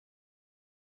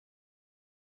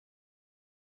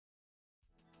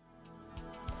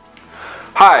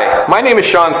Hi, my name is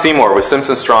Sean Seymour with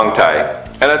Simpson Strong-Tie,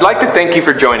 and I'd like to thank you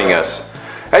for joining us.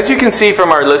 As you can see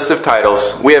from our list of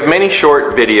titles, we have many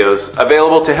short videos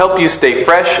available to help you stay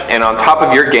fresh and on top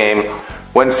of your game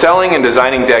when selling and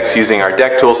designing decks using our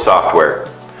DeckTools software.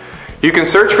 You can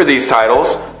search for these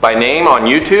titles by name on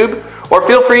YouTube, or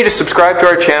feel free to subscribe to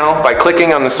our channel by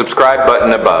clicking on the subscribe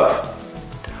button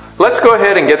above. Let's go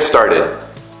ahead and get started.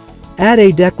 Add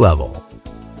a deck level.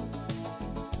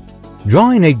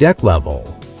 Drawing a deck level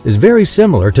is very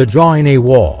similar to drawing a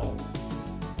wall.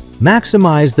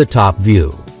 Maximize the top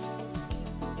view.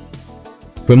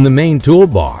 From the main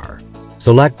toolbar,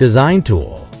 select Design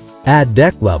Tool, add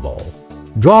Deck Level,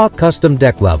 draw a custom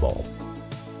deck level.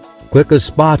 Click a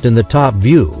spot in the top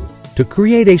view to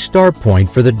create a start point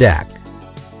for the deck.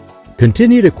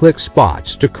 Continue to click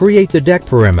spots to create the deck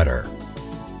perimeter.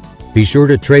 Be sure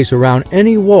to trace around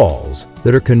any walls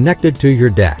that are connected to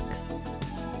your deck.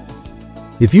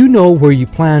 If you know where you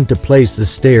plan to place the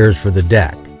stairs for the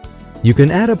deck, you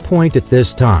can add a point at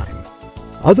this time.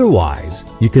 Otherwise,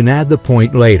 you can add the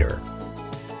point later.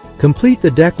 Complete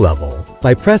the deck level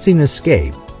by pressing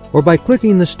Escape or by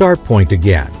clicking the start point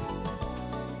again.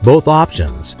 Both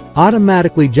options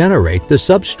automatically generate the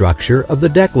substructure of the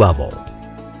deck level.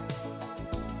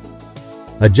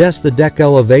 Adjust the deck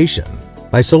elevation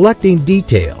by selecting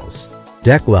Details,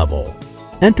 Deck Level,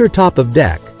 enter Top of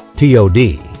Deck,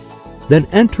 TOD, then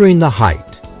entering the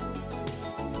height.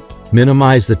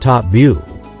 Minimize the top view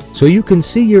so you can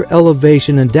see your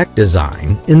elevation and deck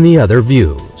design in the other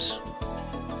views.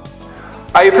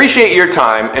 I appreciate your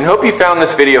time and hope you found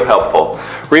this video helpful.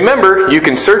 Remember, you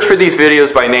can search for these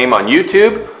videos by name on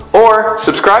YouTube or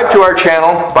subscribe to our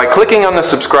channel by clicking on the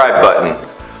subscribe button.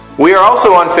 We are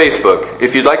also on Facebook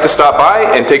if you'd like to stop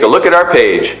by and take a look at our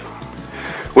page.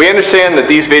 We understand that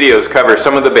these videos cover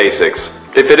some of the basics.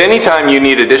 If at any time you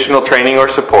need additional training or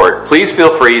support, please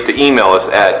feel free to email us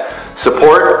at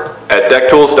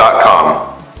support@decktools.com.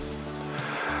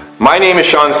 My name is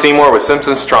Sean Seymour with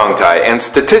Simpson Strong-Tie, and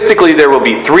statistically there will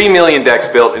be 3 million decks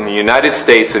built in the United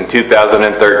States in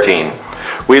 2013.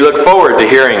 We look forward to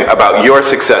hearing about your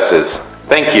successes.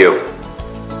 Thank you.